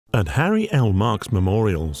At Harry L. Marks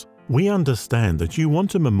Memorials, we understand that you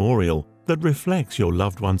want a memorial that reflects your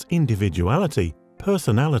loved one's individuality,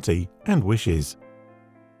 personality, and wishes.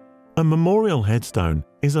 A memorial headstone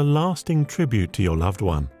is a lasting tribute to your loved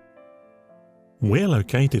one. We're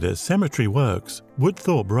located at Cemetery Works,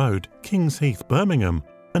 Woodthorpe Road, Kings Heath, Birmingham,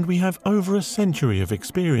 and we have over a century of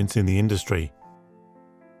experience in the industry.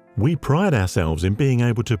 We pride ourselves in being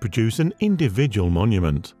able to produce an individual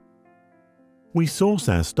monument. We source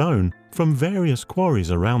our stone from various quarries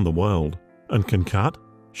around the world and can cut,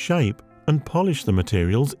 shape, and polish the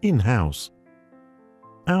materials in-house.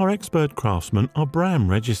 Our expert craftsmen are BRAM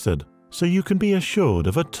registered, so you can be assured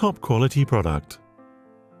of a top-quality product.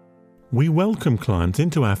 We welcome clients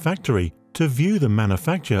into our factory to view the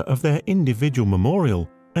manufacture of their individual memorial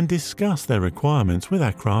and discuss their requirements with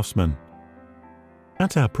our craftsmen.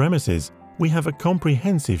 At our premises, we have a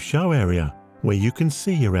comprehensive show area where you can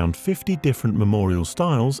see around 50 different memorial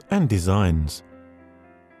styles and designs.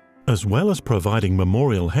 As well as providing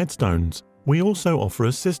memorial headstones, we also offer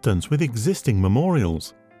assistance with existing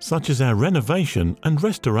memorials, such as our renovation and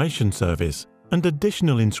restoration service and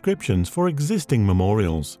additional inscriptions for existing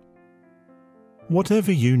memorials.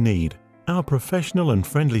 Whatever you need, our professional and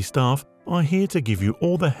friendly staff are here to give you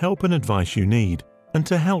all the help and advice you need and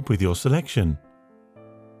to help with your selection.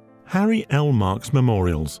 Harry L. Marks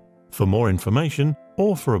Memorials. For more information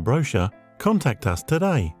or for a brochure, contact us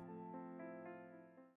today.